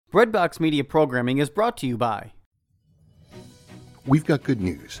Breadbox Media programming is brought to you by... We've got good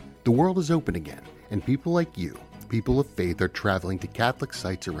news. The world is open again, and people like you, people of faith, are traveling to Catholic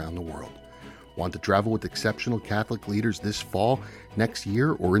sites around the world. Want to travel with exceptional Catholic leaders this fall, next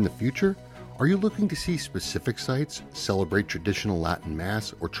year, or in the future? Are you looking to see specific sites, celebrate traditional Latin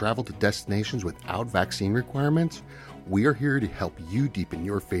Mass, or travel to destinations without vaccine requirements? We are here to help you deepen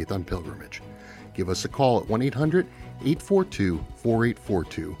your faith on pilgrimage. Give us a call at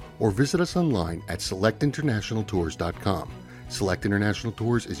 1-800-842-4842 or visit us online at selectinternationaltours.com. Select International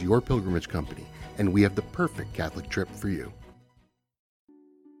Tours is your pilgrimage company, and we have the perfect Catholic trip for you.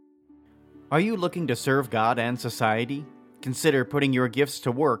 Are you looking to serve God and society? Consider putting your gifts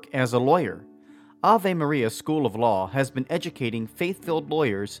to work as a lawyer. Ave Maria School of Law has been educating faith-filled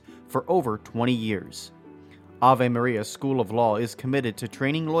lawyers for over 20 years. Ave Maria School of Law is committed to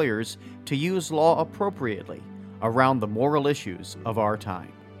training lawyers to use law appropriately around the moral issues of our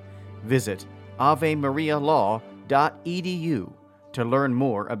time. Visit avemarialaw.edu to learn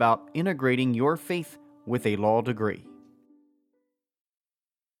more about integrating your faith with a law degree.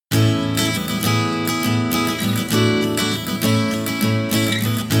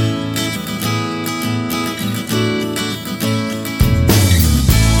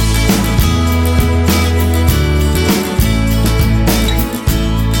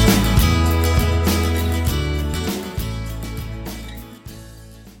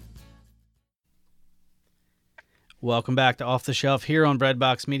 Welcome back to Off the Shelf here on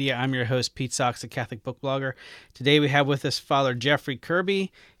Breadbox Media. I'm your host, Pete Socks, the Catholic book blogger. Today we have with us Father Jeffrey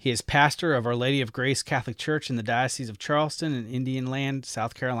Kirby. He is pastor of Our Lady of Grace Catholic Church in the Diocese of Charleston in Indian Land,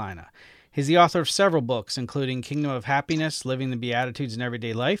 South Carolina. He's the author of several books, including Kingdom of Happiness, Living the Beatitudes in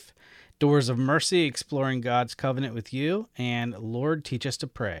Everyday Life, Doors of Mercy, Exploring God's Covenant with You, and Lord, Teach Us to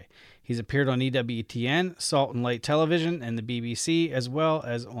Pray. He's appeared on EWTN, Salt and Light Television, and the BBC, as well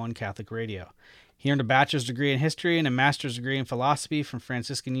as on Catholic Radio. He earned a bachelor's degree in history and a master's degree in philosophy from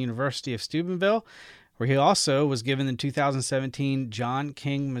Franciscan University of Steubenville, where he also was given the 2017 John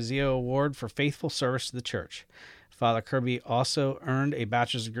King Mazzeo Award for faithful service to the Church. Father Kirby also earned a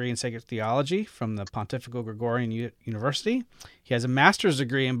bachelor's degree in sacred theology from the Pontifical Gregorian University. He has a master's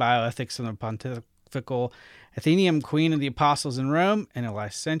degree in bioethics from the Pontifical Athenaeum Queen of the Apostles in Rome and a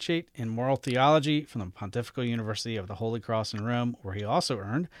licentiate in moral theology from the Pontifical University of the Holy Cross in Rome, where he also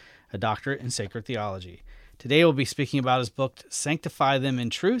earned a doctorate in sacred theology. Today we'll be speaking about his book, Sanctify Them in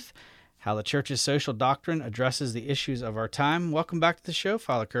Truth, how the Church's social doctrine addresses the issues of our time. Welcome back to the show,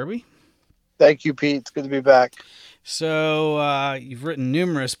 Father Kirby. Thank you, Pete. It's good to be back. So you've written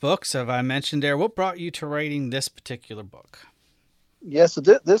numerous books, have I mentioned there. What brought you to writing this particular book? Yes, so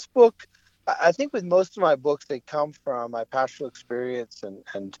this book, I think with most of my books, they come from my pastoral experience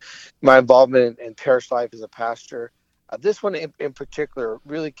and my involvement in parish life as a pastor. This one in particular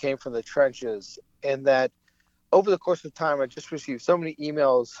really came from the trenches, in that over the course of time, I just received so many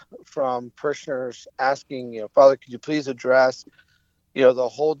emails from parishioners asking, Father, could you please address, the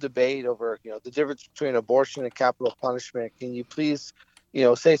whole debate over, the difference between abortion and capital punishment? Can you please,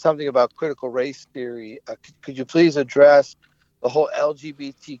 say something about critical race theory? Could you please address the whole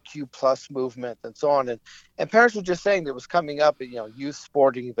LGBTQ plus movement and so on? And parents were just saying that it was coming up at, youth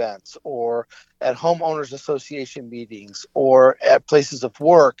sporting events or at homeowners association meetings or at places of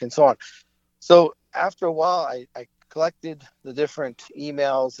work and so on. So after a while, I collected the different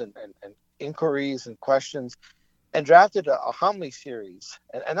emails and inquiries and questions and drafted a homily series.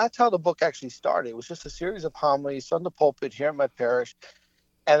 And that's how the book actually started. It was just a series of homilies from the pulpit here at my parish.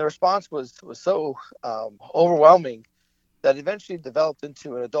 And the response was so overwhelming that eventually developed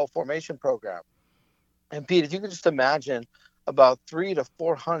into an adult formation program. And Pete, if you could just imagine about 300 to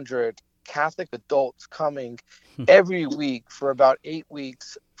 400 Catholic adults coming every week for about 8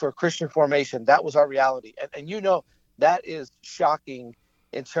 weeks for Christian formation, that was our reality. And that is shocking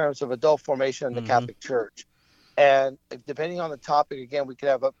in terms of adult formation in the Catholic Church. And depending on the topic, again, we could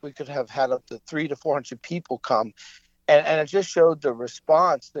have had up to 300 to 400 people come. And it just showed the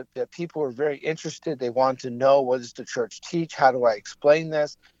response that people were very interested. They wanted to know, what does the church teach? How do I explain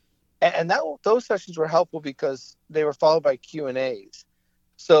this? And those sessions were helpful because they were followed by Q&As.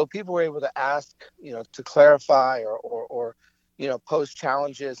 So people were able to ask, to clarify or pose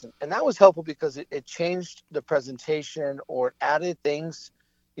challenges. And that was helpful because it changed the presentation or added things,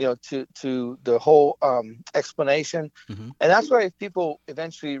 to the whole explanation. Mm-hmm. And that's why people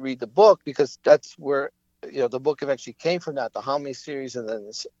eventually read the book, because that's where the book eventually came from, that the homily series and then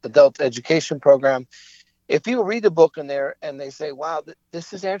this adult education program. If people read the book in there and they say, wow,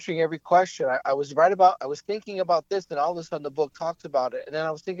 this is answering every question. I was thinking about this, and all of a sudden the book talks about it. And then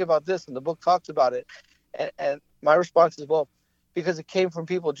I was thinking about this and the book talks about it. And my response is, well, because it came from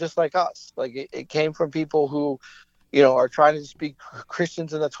people just like us. Like it came from people who, are trying to be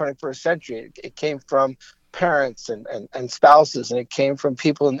Christians in the 21st century. It came from parents and spouses, and it came from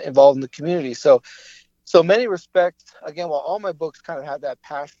people involved in the community. So many respects, again, while all my books kind of have that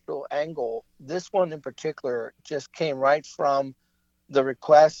pastoral angle, this one in particular just came right from the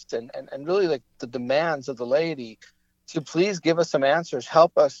request and really like the demands of the laity to please give us some answers,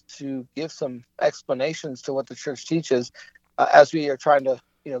 help us to give some explanations to what the church teaches as we are trying to,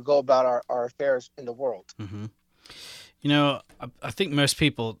 go about our affairs in the world. Mm-hmm. I think most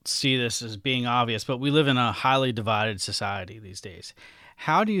people see this as being obvious, but we live in a highly divided society these days.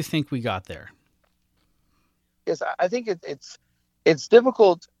 How do you think we got there? Yes, I think it's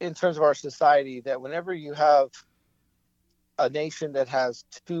difficult in terms of our society that whenever you have a nation that has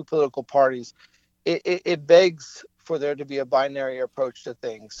two political parties, it begs for there to be a binary approach to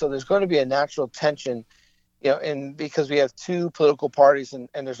things. So there's going to be a natural tension, and because we have two political parties and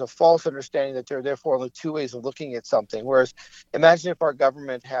there's a false understanding that there are therefore only two ways of looking at something. Whereas imagine if our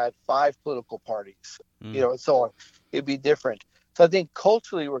government had five political parties, and so on, it'd be different. So I think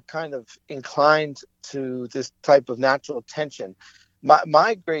culturally we're kind of inclined to this type of natural tension.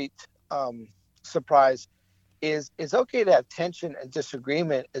 My great surprise is it's okay to have tension and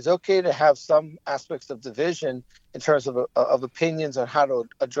disagreement. It's okay to have some aspects of division in terms of opinions on how to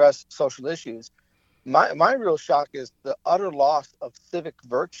address social issues. My real shock is the utter loss of civic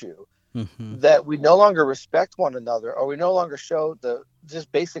virtue, that we no longer respect one another, or we no longer show the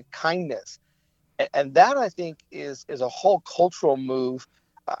just basic kindness. And that, I think, is a whole cultural move.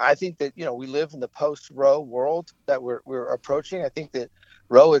 I think that, we live in the post-Roe world that we're approaching. I think that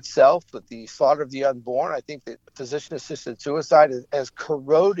Roe itself, with the slaughter of the unborn, I think that physician-assisted suicide has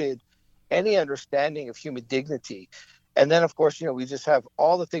corroded any understanding of human dignity. And then, of course, we just have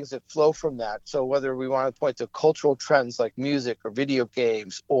all the things that flow from that. So whether we want to point to cultural trends like music or video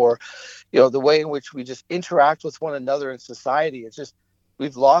games, or, the way in which we just interact with one another in society, it's just,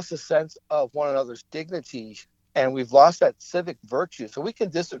 we've lost a sense of one another's dignity, and we've lost that civic virtue. So we can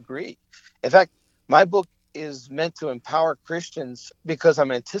disagree. In fact, my book is meant to empower Christians because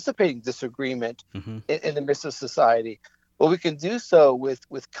I'm anticipating disagreement in the midst of society. But we can do so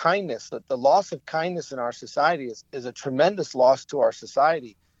with kindness. That the loss of kindness in our society is a tremendous loss to our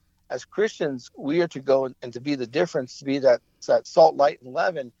society. As Christians, we are to go and to be the difference, to be that salt, light, and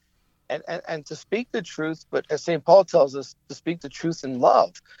leaven, and to speak the truth, but as St. Paul tells us, to speak the truth in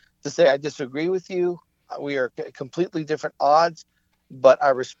love, to say, I disagree with you, we are completely different odds, but I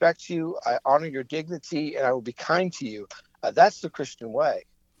respect you, I honor your dignity, and I will be kind to you. That's the Christian way.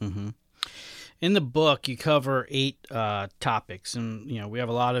 Mm-hmm. In the book, you cover 8 topics, and we have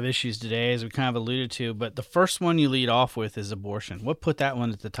a lot of issues today, as we kind of alluded to, but the first one you lead off with is abortion. What put that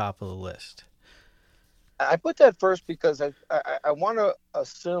one at the top of the list? I put that first because I want to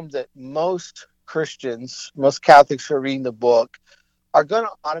assume that most Christians, most Catholics who are reading the book, are going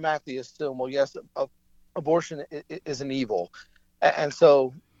to automatically assume, well, yes, abortion is an evil. And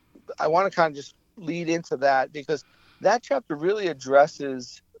so I want to kind of just lead into that, because that chapter really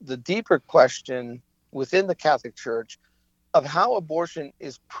addresses the deeper question within the Catholic Church of how abortion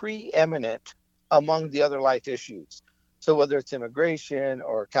is preeminent among the other life issues. So whether it's immigration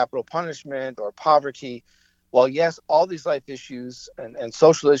or capital punishment or poverty, while yes, all these life issues and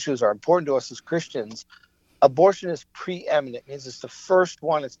social issues are important to us as Christians, abortion is preeminent. It means it's the first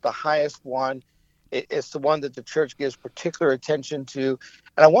one, it's the highest one. It's the one that the church gives particular attention to.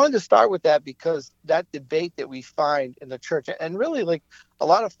 And I wanted to start with that because that debate that we find in the church, and really like a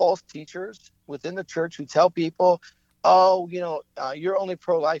lot of false teachers within the church who tell people, you're only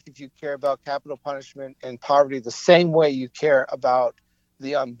pro-life if you care about capital punishment and poverty the same way you care about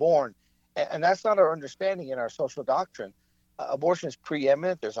the unborn. And that's not our understanding in our social doctrine. Abortion is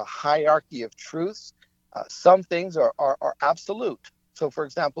preeminent. There's a hierarchy of truths. Some things are absolute. So, for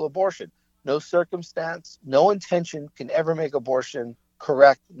example, abortion. No circumstance, no intention can ever make abortion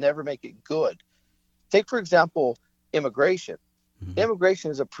correct, never make it good. Take, for example, immigration. Immigration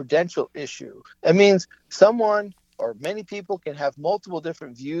is a prudential issue. It means someone or many people can have multiple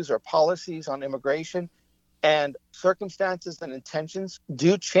different views or policies on immigration, and circumstances and intentions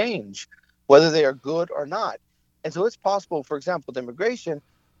do change, whether they are good or not. And so it's possible, for example, with immigration,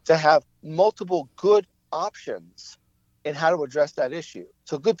 to have multiple good options in how to address that issue.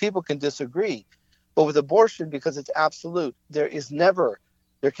 So good people can disagree. But with abortion, because it's absolute, there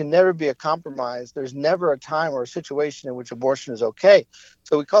can never be a compromise. There's never a time or a situation in which abortion is okay.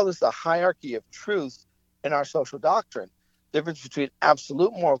 So we call this the hierarchy of truth in our social doctrine. Difference between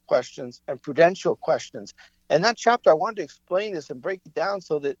absolute moral questions and prudential questions. And that chapter, I wanted to explain this and break it down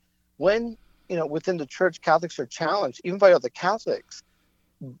so that when within the church, Catholics are challenged, even by other Catholics,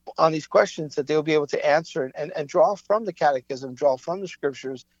 on these questions that they'll be able to answer and draw from the catechism, draw from the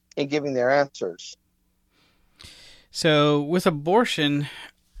scriptures in giving their answers. So with abortion,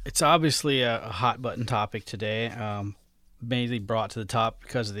 it's obviously a hot button topic today, mainly brought to the top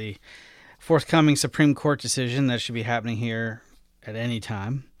because of the forthcoming Supreme Court decision that should be happening here at any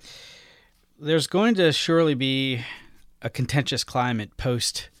time. There's going to surely be a contentious climate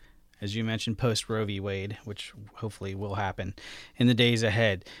as you mentioned, post Roe v. Wade, which hopefully will happen in the days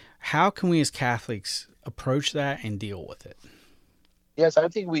ahead. How can we as Catholics approach that and deal with it? Yes, I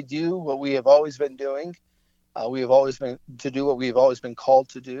think we do what we have always been doing. We have always been to do what we've always been called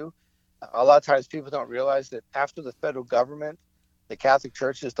to do. A lot of times people don't realize that after the federal government, the Catholic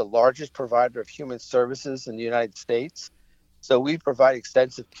Church is the largest provider of human services in the United States. So we provide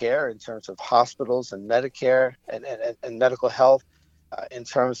extensive care in terms of hospitals and Medicare and medical health, in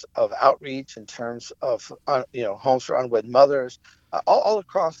terms of outreach, in terms of homes for unwed mothers, all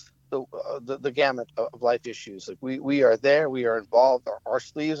across the gamut of life issues. Like we are there, we are involved. Our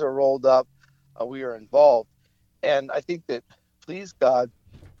sleeves are rolled up, we are involved, and I think that, please God,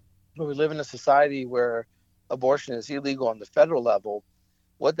 when we live in a society where abortion is illegal on the federal level,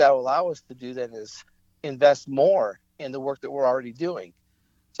 what that will allow us to do then is invest more in the work that we're already doing.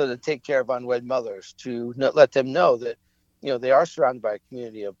 So to take care of unwed mothers, to let them know that they are surrounded by a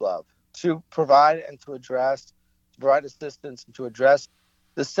community of love, to provide assistance and to address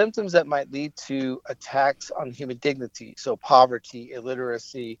the symptoms that might lead to attacks on human dignity. So poverty,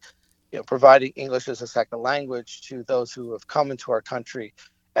 illiteracy, providing English as a second language to those who have come into our country,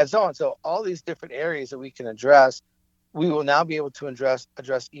 and so on. So all these different areas that we can address, we will now be able to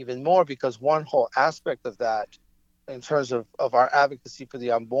address even more, because one whole aspect of that, in terms of our advocacy for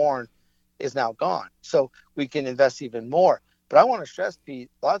the unborn, is now gone. So we can invest even more. But I want to stress,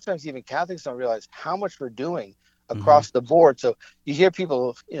 Pete, a lot of times even Catholics don't realize how much we're doing across the board. So you hear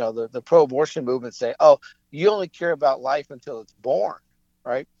people, the pro-abortion movement say, oh, you only care about life until it's born,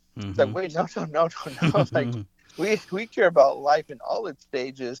 right? It's like, wait, no. Like we care about life in all its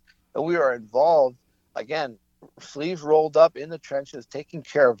stages, and we are involved, again, sleeves rolled up in the trenches, taking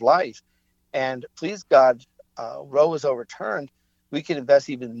care of life. And please God, Roe is overturned, we can invest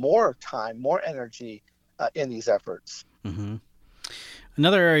even more time, more energy in these efforts. Mm-hmm.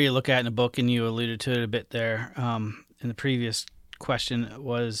 Another area you look at in the book, and you alluded to it a bit there in the previous question,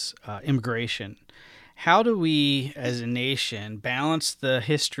 was immigration. How do we, as a nation, balance the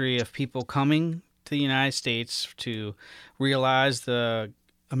history of people coming to the United States to realize the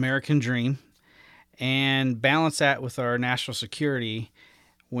American dream and balance that with our national security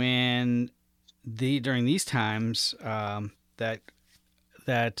when during these times that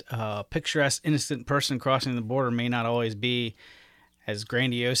picturesque, innocent person crossing the border may not always be as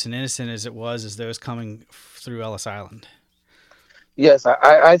grandiose and innocent as it was as those coming through Ellis Island? Yes,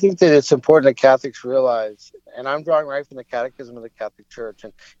 I think that it's important that Catholics realize, and I'm drawing right from the Catechism of the Catholic Church.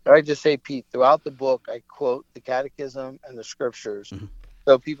 And I just say, Pete, throughout the book, I quote the Catechism and the Scriptures.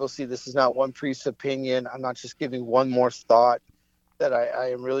 So people see this is not one priest's opinion. I'm not just giving one more thought, that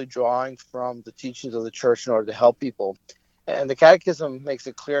I am really drawing from the teachings of the Church in order to help people. And the Catechism makes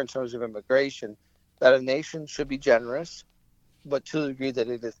it clear in terms of immigration that a nation should be generous, but to the degree that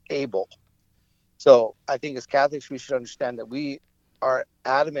it is able. So I think as Catholics, we should understand that we are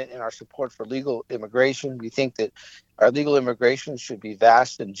adamant in our support for legal immigration. We think that our legal immigration should be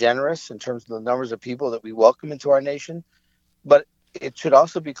vast and generous in terms of the numbers of people that we welcome into our nation. But it should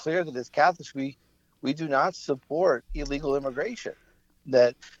also be clear that as Catholics, we do not support illegal immigration,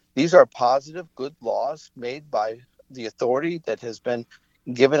 that these are positive, good laws made by the authority that has been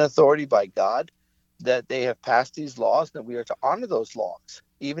given authority by God, that they have passed these laws, and we are to honor those laws,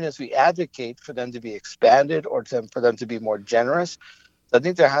 even as we advocate for them to be expanded or for them to be more generous. So I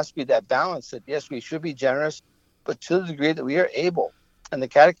think there has to be that balance that, yes, we should be generous, but to the degree that we are able. And the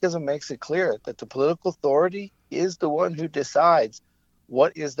Catechism makes it clear that the political authority is the one who decides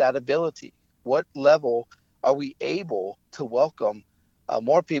what is that ability, what level are we able to welcome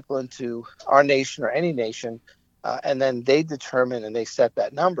more people into our nation or any nation, and then they determine and they set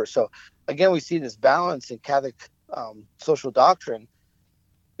that number. So again, we see this balance in Catholic social doctrine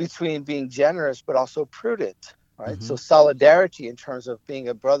between being generous but also prudent, right? So solidarity in terms of being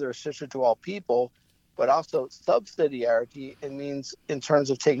a brother or sister to all people, but also subsidiarity, it means in terms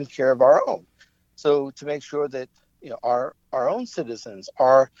of taking care of our own. So to make sure that our own citizens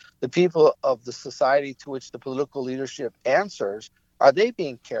are the people of the society to which the political leadership answers, are they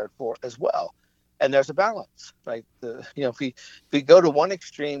being cared for as well? And there's a balance, right? If we go to one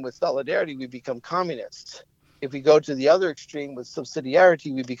extreme with solidarity, we become communists. If we go to the other extreme with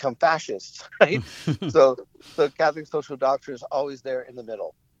subsidiarity, we become fascists, right? So Catholic social doctrine is always there in the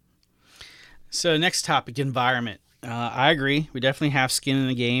middle. So next topic, environment. I agree. We definitely have skin in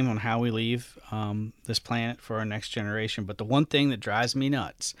the game on how we leave this planet for our next generation. But the one thing that drives me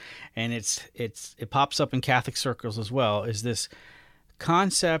nuts, and it pops up in Catholic circles as well, is this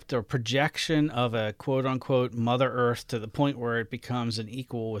concept or projection of a quote unquote Mother Earth to the point where it becomes an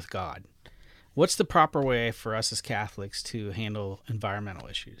equal with God. What's the proper way for us as Catholics to handle environmental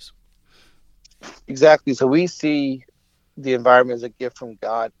issues? Exactly. So we see the environment as a gift from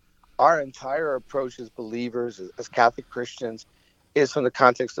God. Our entire approach as believers, as Catholic Christians, is from the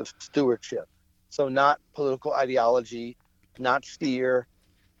context of stewardship. So not political ideology, not fear,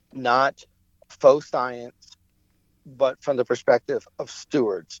 not faux science, but from the perspective of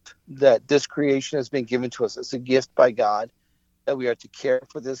stewards, that this creation has been given to us as a gift by God, that we are to care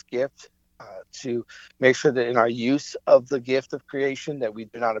for this gift, to make sure that in our use of the gift of creation, that we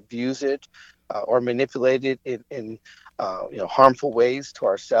do not abuse it or manipulate it in harmful ways to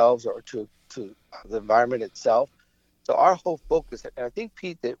ourselves or to the environment itself. So our whole focus, and I think,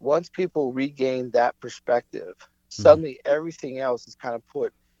 Pete, that once people regain that perspective, suddenly everything else is kind of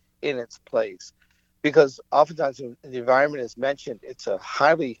put in its place. Because oftentimes when the environment is mentioned, it's a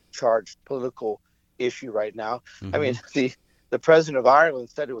highly charged political issue right now. I mean, the president of Ireland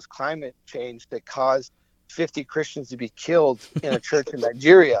said it was climate change that caused 50 Christians to be killed in a church in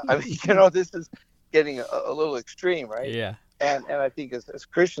Nigeria. I mean, this is getting a little extreme, right? Yeah. And I think as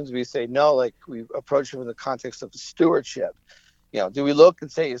Christians, we say, no, like we approach it in the context of stewardship. Do we look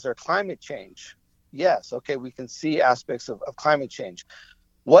and say, is there climate change? Yes. Okay, we can see aspects of climate change.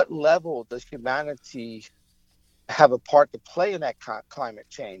 What level does humanity have a part to play in that climate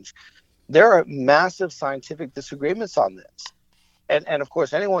change? There are massive scientific disagreements on this. And of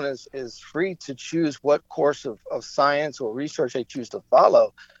course, anyone is free to choose what course of science or research they choose to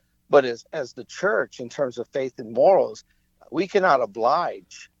follow. But as the church, in terms of faith and morals, we cannot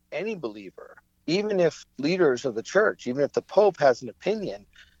oblige any believer, even if leaders of the church, even if the Pope has an opinion,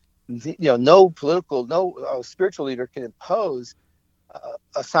 no spiritual leader can impose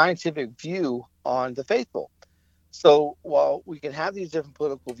a scientific view on the faithful. So while we can have these different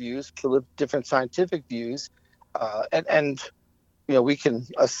political views, different scientific views, and we can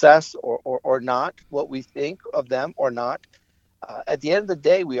assess or not what we think of them or not, at the end of the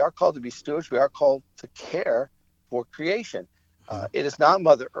day, we are called to be stewards. We are called to care for creation. It is not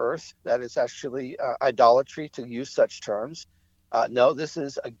Mother Earth. That is actually idolatry to use such terms. No, this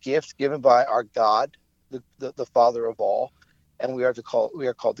is a gift given by our God, the Father of all, and we are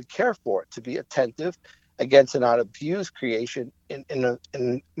called to care for it, to be attentive, again, to not abuse creation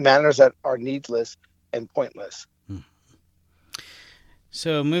in manners that are needless and pointless.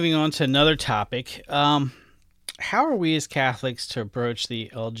 So moving on to another topic, how are we as Catholics to approach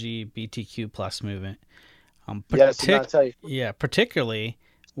the LGBTQ plus movement? Yes, I'll tell you. Yeah, particularly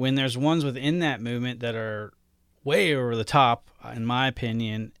when there's ones within that movement that are way over the top, in my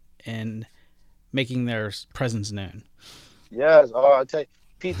opinion, and making their presence known. Yes, I'll tell you,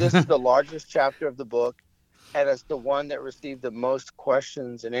 Pete, this is the largest chapter of the book, and it's the one that received the most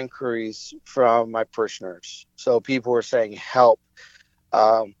questions and inquiries from my parishioners. So people were saying, help.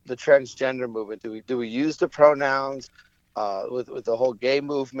 The transgender movement, do we use the pronouns with the whole gay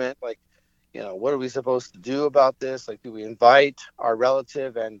movement? Like, what are we supposed to do about this? Like, do we invite our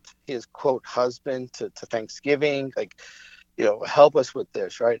relative and his quote husband to Thanksgiving? Like, help us with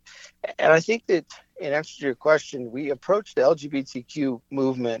this, right? And I think that in answer to your question, we approach the LGBTQ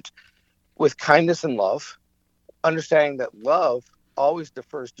movement with kindness and love, understanding that love always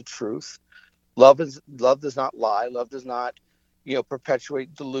defers to truth. Love does not lie. Love does not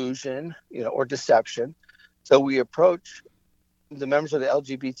perpetuate delusion, or deception. So we approach the members of the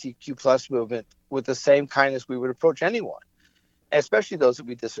LGBTQ plus movement with the same kindness we would approach anyone, especially those that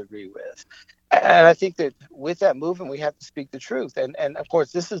we disagree with. And I think that with that movement, we have to speak the truth. And of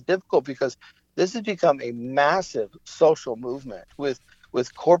course, this is difficult because this has become a massive social movement with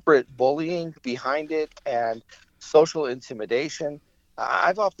corporate bullying behind it and social intimidation.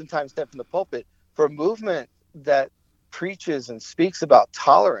 I've oftentimes said from the pulpit, for a movement that preaches and speaks about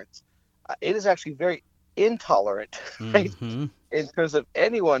tolerance, it is actually very intolerant, right? In terms of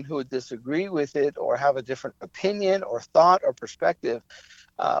anyone who would disagree with it or have a different opinion or thought or perspective.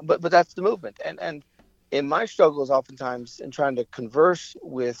 But that's the movement. And in my struggles, oftentimes in trying to converse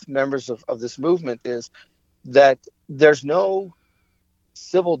with members of this movement, is that there's no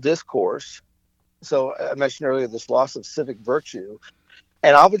civil discourse. So I mentioned earlier this loss of civic virtue.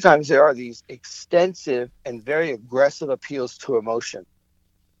 And oftentimes there are these extensive and very aggressive appeals to emotion.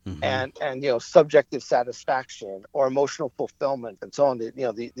 and subjective satisfaction or emotional fulfillment and so on.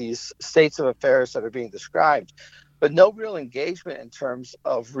 These states of affairs that are being described, but no real engagement in terms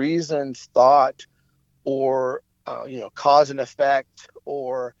of reasoned thought or cause and effect,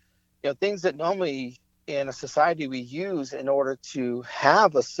 or things that normally in a society we use in order to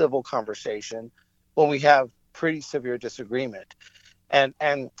have a civil conversation when we have pretty severe disagreement. And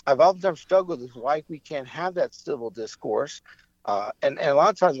I've oftentimes struggled with why we can't have that civil discourse. And a lot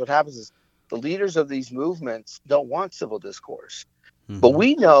of times what happens is the leaders of these movements don't want civil discourse. But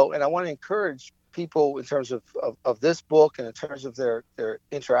we know, and I want to encourage people in terms of this book and in terms of their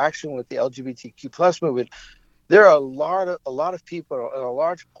interaction with the LGBTQ plus movement, there are a lot of people, and a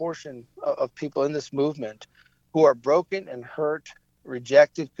large portion of people in this movement who are broken and hurt,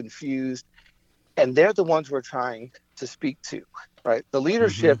 rejected, confused, and they're the ones we're trying to speak to, right? The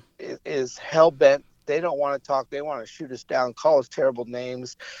leadership is hell-bent. They don't want to talk. They want to shoot us down, call us terrible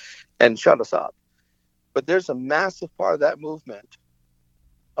names, and shut us up. But there's a massive part of that movement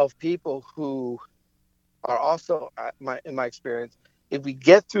of people who are also, in my experience, if we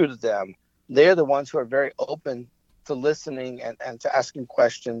get through to them, they're the ones who are very open to listening and to asking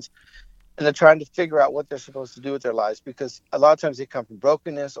questions, and they're trying to figure out what they're supposed to do with their lives, because a lot of times they come from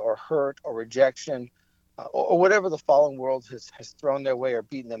brokenness or hurt or rejection or whatever the fallen world has thrown their way or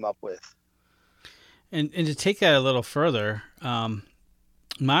beaten them up with. And to take that a little further,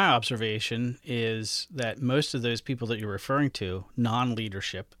 my observation is that most of those people that you're referring to,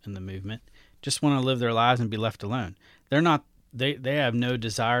 non-leadership in the movement, just want to live their lives and be left alone. They're not. They have no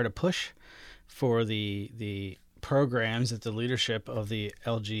desire to push for the programs that the leadership of the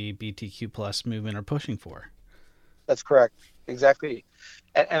LGBTQ plus movement are pushing for. That's correct. Exactly.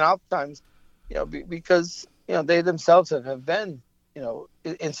 And oftentimes, because they themselves have been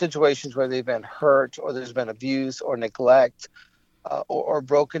in situations where they've been hurt, or there's been abuse or neglect, or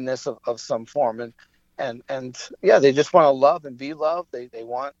brokenness of some form, and they just want to love and be loved. They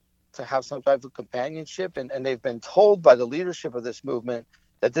want to have some type of companionship, and they've been told by the leadership of this movement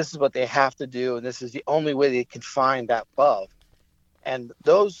that this is what they have to do, and this is the only way they can find that love. And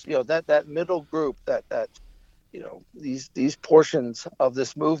those, that middle group, that these portions of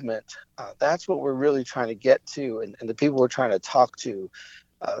this movement, that's what we're really trying to get to, and the people we're trying to talk to,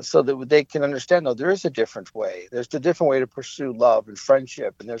 so that they can understand, no, there is a different way. There's a different way to pursue love and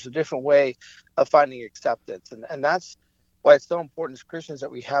friendship, and there's a different way of finding acceptance. And that's why it's so important as Christians that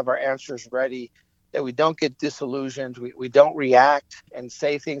we have our answers ready, that we don't get disillusioned, we don't react and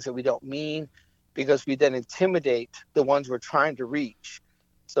say things that we don't mean, because we then intimidate the ones we're trying to reach.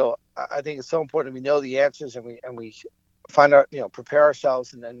 So I think it's so important we know the answers, and we find out, prepare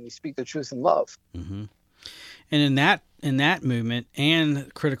ourselves, and then we speak the truth in love. Mm-hmm. And in that movement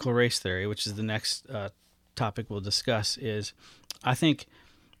and critical race theory, which is the next topic we'll discuss, is I think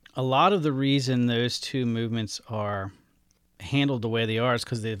a lot of the reason those two movements are handled the way they are is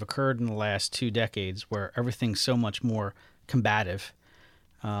because they've occurred in the last 2 decades, where everything's so much more combative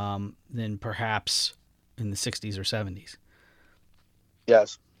than perhaps in the 60s or 70s.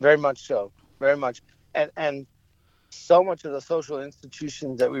 Yes, very much so. Very much. And so much of the social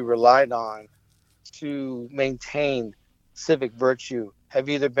institutions that we relied on to maintain civic virtue have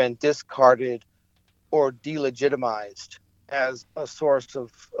either been discarded or delegitimized as a source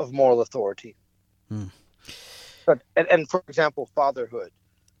of moral authority. But, and for example, fatherhood,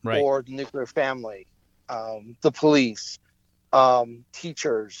 right, or the nuclear family, the police,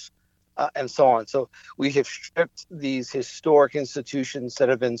 teachers, and so on. So we have stripped these historic institutions that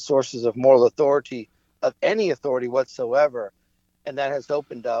have been sources of moral authority of any authority whatsoever, and that has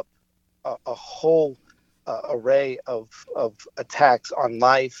opened up a whole array of attacks on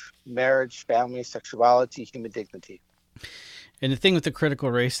life, marriage, family, sexuality, human dignity. And the thing with the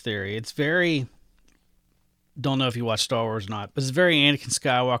critical race theory, it's very, don't know if you watch Star Wars or not, but it's very Anakin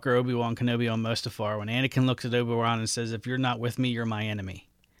Skywalker, Obi-Wan Kenobi on Mustafar, when Anakin looks at Obi-Wan and says, if you're not with me, you're my enemy.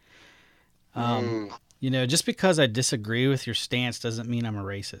 Just because I disagree with your stance doesn't mean I'm a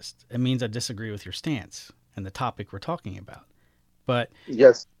racist. It means I disagree with your stance and the topic we're talking about. But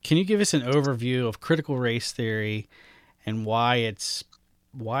yes, can you give us an overview of critical race theory and why it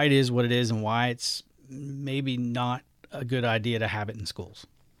is what it is, and why it's maybe not a good idea to have it in schools?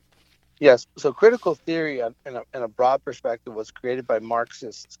 Yes. So critical theory, in a broad perspective, was created by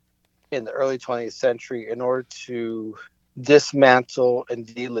Marxists in the early 20th century in order to dismantle and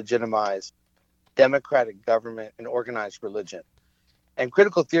delegitimize democratic government and organized religion. And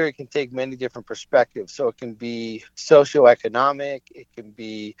critical theory can take many different perspectives. So it can be socioeconomic, it can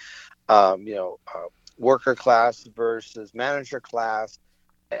be, worker class versus manager class.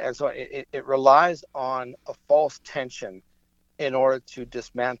 And so it relies on a false tension in order to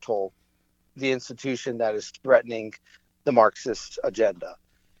dismantle the institution that is threatening the Marxist agenda.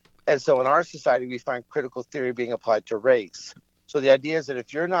 And so in our society, we find critical theory being applied to race. So the idea is that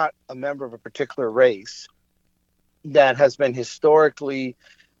if you're not a member of a particular race that has been historically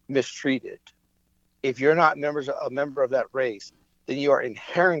mistreated, if you're not a member of that race, then you are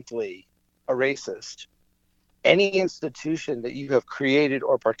inherently a racist. Any institution that you have created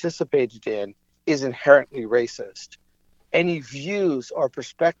or participated in is inherently racist. Any views or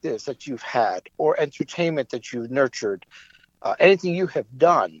perspectives that you've had or entertainment that you've nurtured, anything you have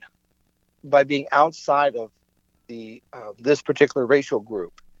done by being outside of this particular racial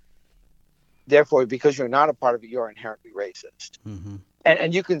group, therefore, because you're not a part of it, you're inherently racist. Mm-hmm.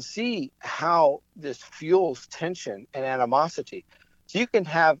 And you can see how this fuels tension and animosity. So you can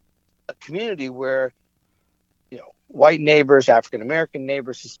have a community where, white neighbors, African-American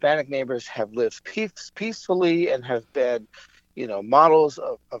neighbors, Hispanic neighbors have lived peacefully and have been, models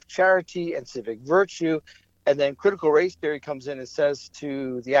of charity and civic virtue. And then critical race theory comes in and says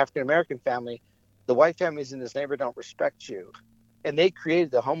to the African-American family, the white families in this neighborhood don't respect you. And they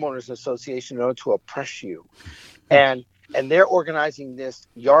created the homeowners association in order to oppress you. And they're organizing this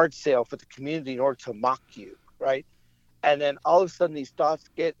yard sale for the community in order to mock you, right? And then all of a sudden these thoughts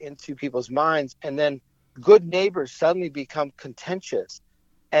get into people's minds, and then good neighbors suddenly become contentious,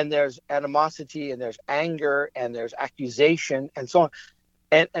 and there's animosity and there's anger and there's accusation and so on.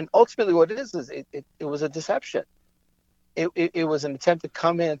 And ultimately what it is it was a deception. It was an attempt to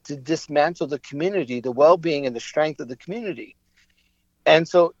come in to dismantle the community, the well-being and the strength of the community. And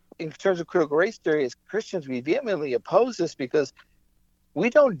so in terms of critical race theory, as Christians, we vehemently oppose this because we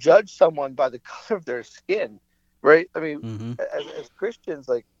don't judge someone by the color of their skin, right? I mean, as Christians,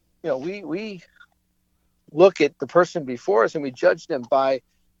 we look at the person before us and we judge them by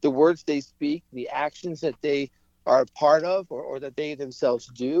the words they speak, the actions that they are a part of or that they themselves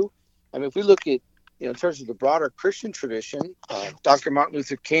do. I mean, if we look at, in terms of the broader Christian tradition, Dr. Martin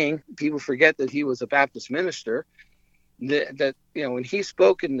Luther King, people forget that he was a Baptist minister, that when he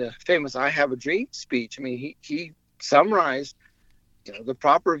spoke in the famous I Have a Dream speech, I mean, he summarized, the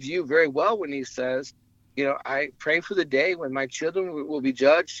proper view very well when he says, I pray for the day when my children will be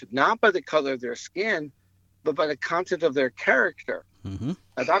judged not by the color of their skin, but by the content of their character. Mm-hmm.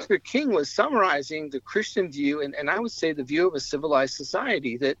 Now, Dr. King was summarizing the Christian view, and I would say the view of a civilized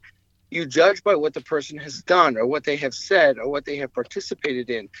society, that you judge by what the person has done or what they have said or what they have participated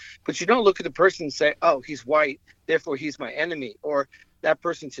in. But you don't look at the person and say, oh, he's white, therefore he's my enemy, or that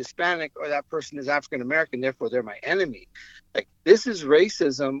person's Hispanic or that person is African American, therefore they're my enemy. Like, this is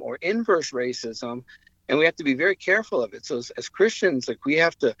racism or inverse racism, and we have to be very careful of it. So as Christians, we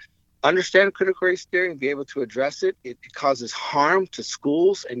have to understand critical race theory and be able to address it. It causes harm to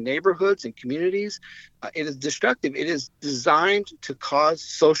schools and neighborhoods and communities. It is destructive. It is designed to cause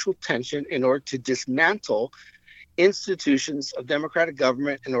social tension in order to dismantle institutions of democratic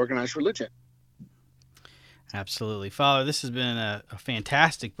government and organized religion. Absolutely. Father, this has been a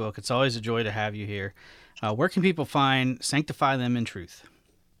fantastic book. It's always a joy to have you here. Where can people find Sanctify Them in Truth?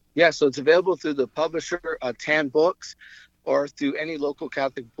 Yeah, so it's available through the publisher, Tan Books, or through any local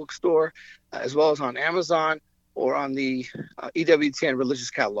Catholic bookstore, as well as on Amazon or on the EWTN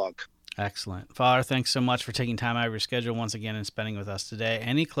Religious Catalog. Excellent. Father, thanks so much for taking time out of your schedule once again and spending with us today.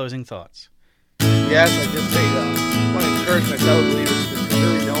 Any closing thoughts? Yes, I just say, I want to encourage my fellow believers to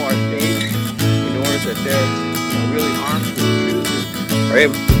really know our faith in order that they're really armed with the truth and are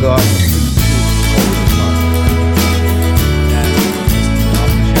able to go out and